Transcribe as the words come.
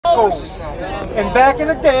school. And back in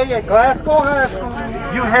the day at Glasgow High School,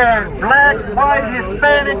 you had black, white,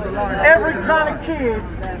 Hispanic, every kind of kid.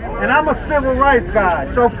 And I'm a civil rights guy.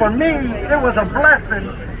 So for me, it was a blessing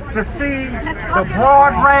to see the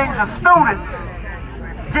broad range of students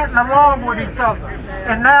getting along with each other.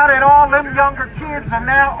 And now that all them younger kids are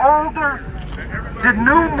now older, the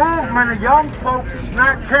new movement of young folks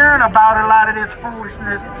not caring about a lot of this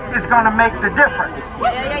foolishness is going to make the difference.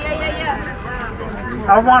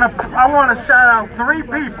 I want to shout out 3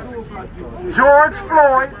 people. George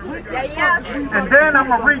Floyd, and then I'm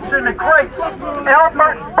going to reach in the crates.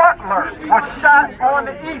 Albert Butler was shot on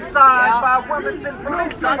the east side by Wilmington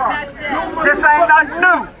Police Department. This ain't nothing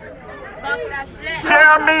new.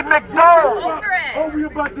 Jeremy McDowell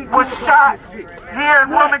was shot here in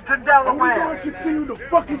Wilmington, Delaware. So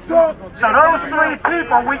those 3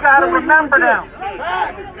 people, we got to remember them.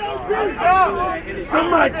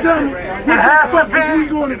 Somebody tell me it has to be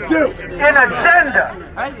an agenda.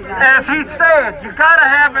 As he said, you got to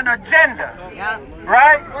have an agenda,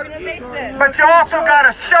 right? But you also got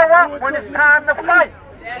to show up when it's time to fight.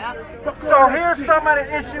 So here's some of the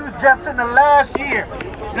issues just in the last year.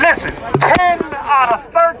 Listen, 10 out of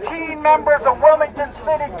 13 members of Wilmington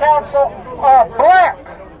City Council are black.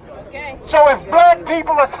 So if black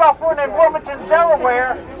people are suffering in Wilmington,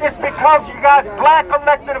 Delaware, it's because you got black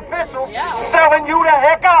elected officials selling you the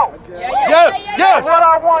heck out. Yes. What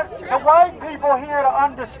I want the white people here to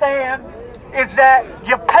understand is that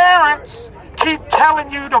your parents keep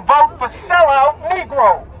telling you to vote for sellout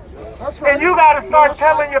Negroes. And you got to start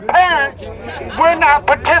telling your parents, we're not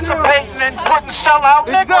participating in putting sellout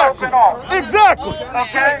Negroes in office. Exactly.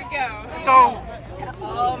 Okay? So,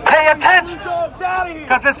 pay attention,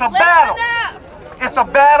 because it's a battle. It's a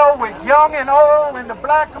battle with young and old in the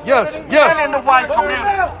black community and in the white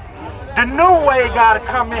community. The new way got to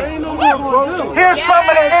come in. Here's some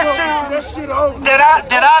of the issues that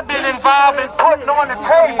I've been involved in putting on the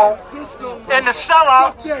table and the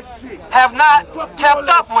sellouts have not kept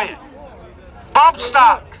up with. Bump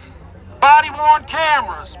stocks, body-worn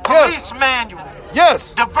cameras, police manual,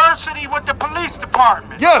 diversity with the police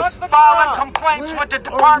department, filing complaints with the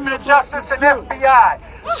Department of Justice and FBI.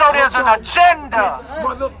 So there's an agenda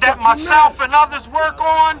that myself and others work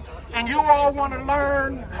on, and you all want to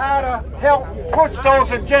learn how to help push those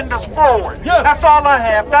agendas forward. That's all I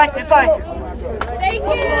have. Thank you.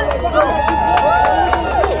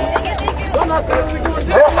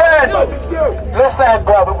 Listen,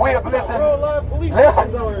 brother,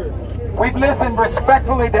 we've listened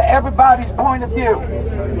respectfully to everybody's point of view.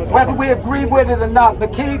 Whether we agree with it or not,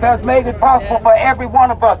 McKeith has made it possible for every one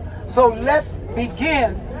of us. So let's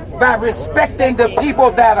begin by respecting the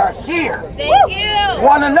people that are here.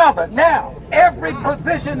 One another. Now, every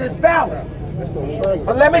position is valid.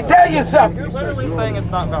 But let me tell you something. You're literally saying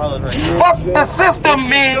it's not valid right now. Fuck the system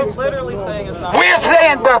means we're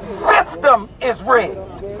saying the system is rigged.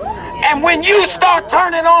 And when you start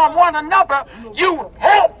turning on one another, you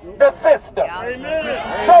help the system.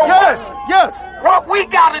 So what we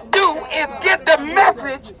got to do is get the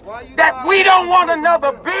message that we don't want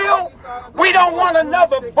another bill, we don't want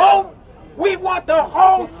another vote, we want the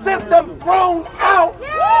whole system thrown out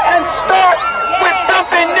and start with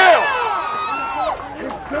something new.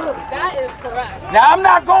 That is correct. Now, I'm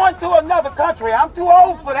not going to another country. I'm too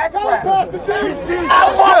old for that crap. I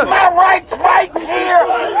want my rights right here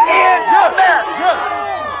in America.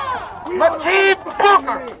 McKeith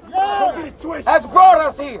Booker has brought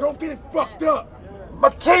us here. Don't get it fucked up.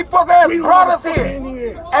 McKeith Booker has brought us here.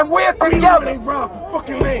 And we're together.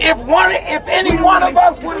 If any one of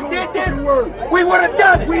us would have did this, we would have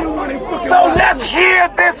done it. So let's hear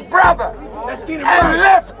this, brother. And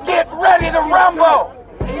let's get ready to rumble.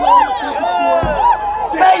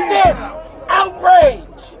 Say this, outrage.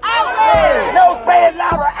 Outrage. No, say it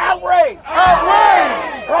louder, outrage.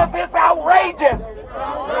 Outrage. Because it's outrageous.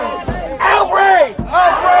 Outrage.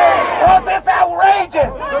 Outrage. Because it's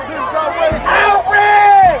outrageous.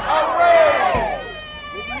 Outrage. Outrage.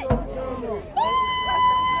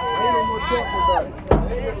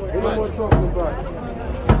 Ain't no more talking about it.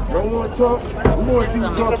 Y'all want to talk? We want to see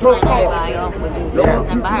what y'all talking about.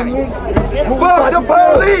 Fuck the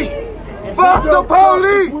police! Fuck the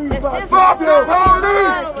police! Fuck the police! Fuck the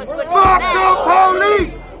police! Fuck the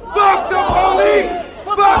police! Fuck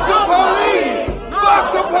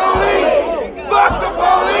the police! Fuck the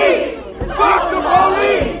police! Fuck the police! Fuck the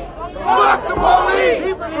police! Fuck the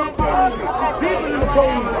police!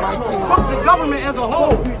 Fuck the government as a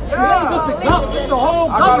whole. It's the whole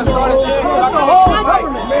government. I gotta start a change. I gotta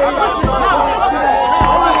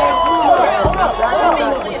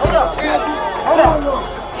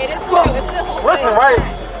It is true. It's the whole Listen, right?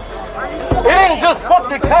 It ain't just fuck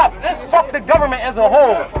the cops. It's fuck the government as a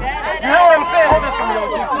whole. You know what I'm saying? Hold this for me,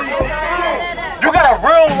 OG, please. You got a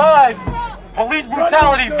real live police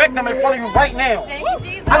brutality victim in front of you right now.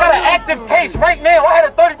 I got an active case right now. I had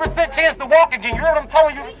a 30% chance to walk again. You know what I'm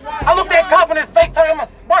telling you? I looked at cop in his face, told him I'm a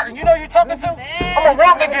Spartan. You know who you talking to? I'm gonna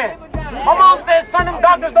walk again. My mom said, son, them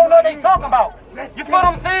doctors don't know what they talking about. You feel what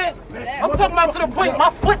I'm saying? I'm talking about to the point, my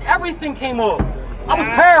foot, everything came off. I was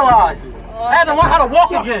paralyzed. I had to learn how to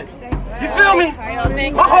walk again. You feel me?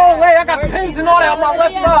 My whole leg, I got pins and all that on my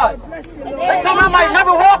left side. They told me I might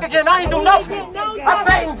never walk again. I ain't do nothing. I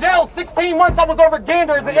sat in jail 16 months. I was over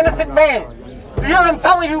gander as an innocent man. You hear what I'm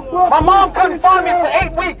telling you? My mom couldn't find me for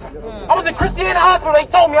 8 weeks. I was in Christiana Hospital. They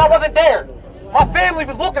told me I wasn't there. My family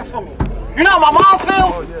was looking for me. You know how my mom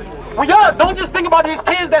feels? Well, y'all don't just think about these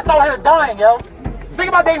kids that's out here dying, yo. Think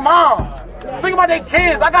about their moms. Think about their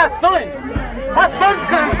kids. I got sons. My sons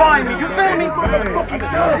couldn't find me. You feel me?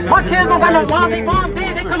 My kids don't got no mom. They mom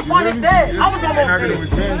dead. They couldn't find his dad. I was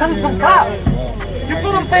almost dead. Because of some cops. You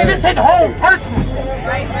feel what I'm saying? This hit home personally.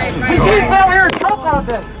 These kids out here choke all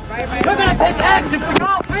day. They're gonna take action for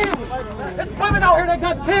y'all families. There's women out here that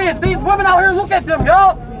got kids. These women out here, look at them,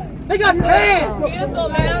 y'all. They got kids.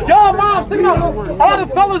 Y'all moms, think about all the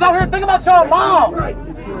fellas out here. Think about y'all moms.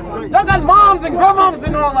 Y'all got moms and grandmoms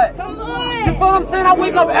and all that. You feel what I'm saying? I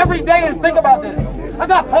wake up every day and think about this. I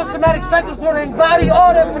got post-traumatic stress disorder, anxiety,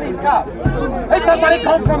 all that for these cops. They talk about they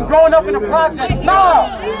come from growing up in the projects.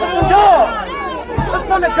 Nah, it's from y'all. It's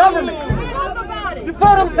from the government. You feel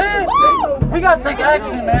what I'm saying? We gotta take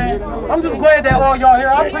action, man. I'm just glad that all y'all here.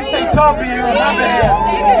 I appreciate y'all being here and I'm here.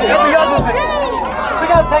 Every other day. We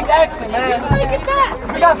gotta take action, man.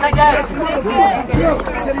 We gotta take action.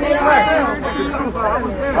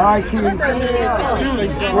 All right, King.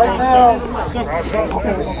 Right now, I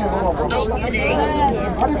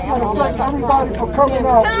just want to thank everybody for coming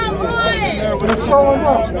out and showing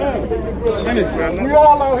up. We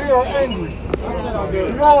all out here are angry.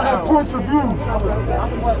 We all have points of view.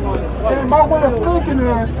 And my way of thinking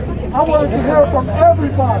is, I wanted to hear from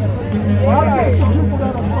everybody. I got some people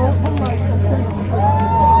that are so polite. I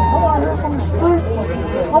want to hear from the streets.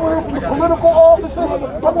 I want to hear from the political officers. I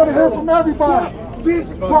want to hear from everybody.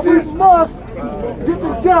 But we must get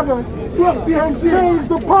together and change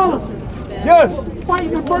the policies. Yes.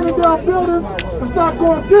 Fighting and burning down buildings is not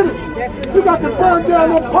going to get it. We got to burn down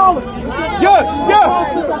the policies. Yes, yes.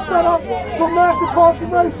 Policies are set up for mass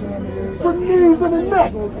incarceration, for knees in the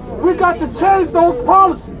neck. We got to change those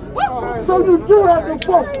policies. So you do have to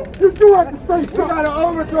vote. You do have to say something. We got to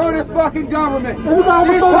overthrow this fucking government. And we got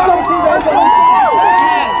to overthrow the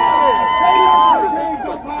government.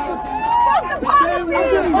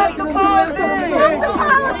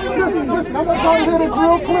 Listen, I'm going to tell you this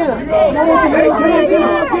real clear. They changed it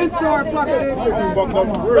all against our fucking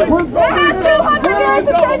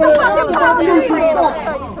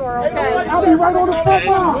I'll be right on the front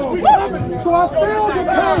line. So I feel the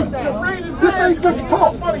pain. This ain't just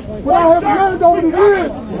talk. But I have learned over the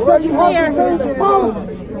years that you have to change the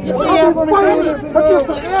policy. I've been fighting against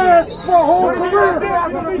the ad for a whole career.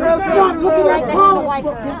 Stop looking at policy.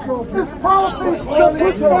 This policy that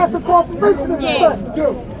puts mass incarceration in effect.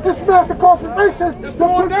 This mass incarceration that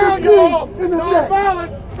puts the knee in the neck.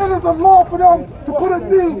 And there's a law for them to put a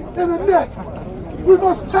knee in the neck. We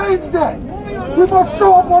must change that. We must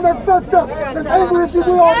show up on that first step as angry as you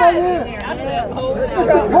do all right here. It's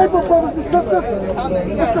the paper, brothers and sisters.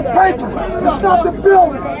 It's the paper. It's not the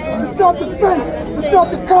building. It's not the face. It's not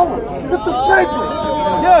the color. It's the paper.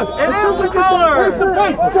 Yes, it is the color. It's the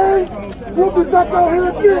paper. We'll be back out here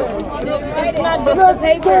again.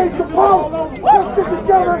 Let's change the policy. Let's get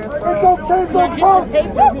together and go change those policies. Get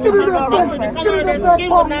in that paper. Get in that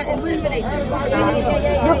policy.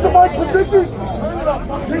 Mr. Mike Pazicki.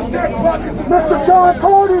 Mr. John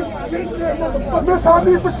Cody, Miss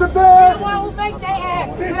Hanifa Shabazz,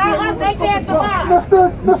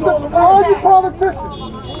 Mr. all you politicians,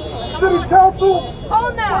 city council, we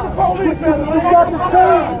got to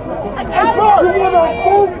change. You want to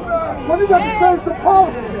vote? Well, you got to change some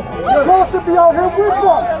policies. Y'all should be out here with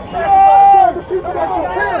us. The people that you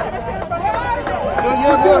care.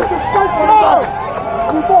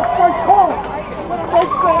 We must fight hard. You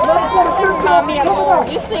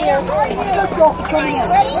see her?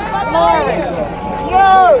 Lauren. Yo!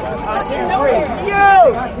 I can't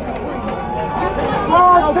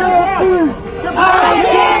breathe! I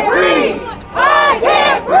can't breathe! I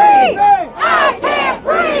can't breathe! I can't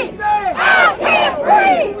breathe! I can't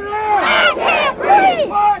breathe! I can't breathe!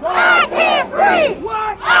 I can't breathe!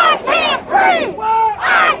 I can't breathe!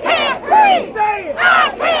 I can't breathe! I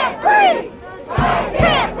can't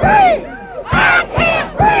breathe! I can't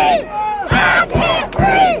breathe! I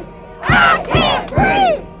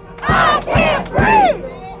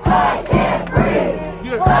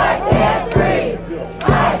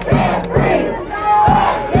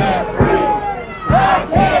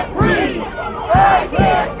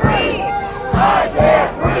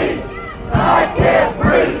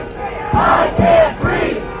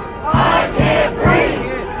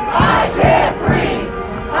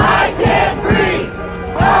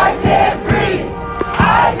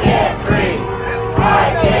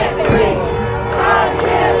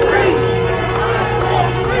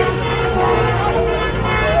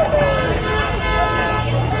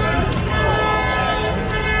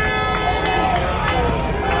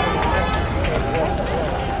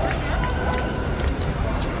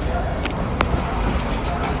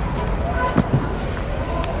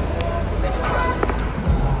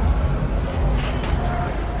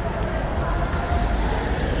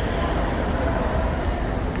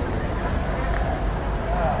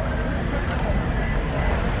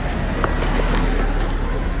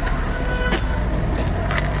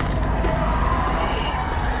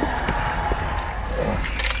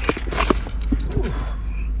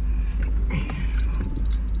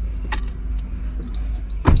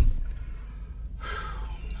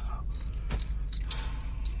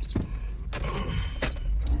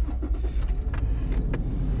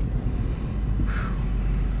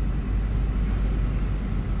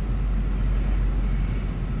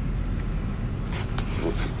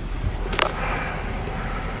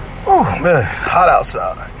Man, hot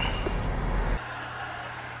outside.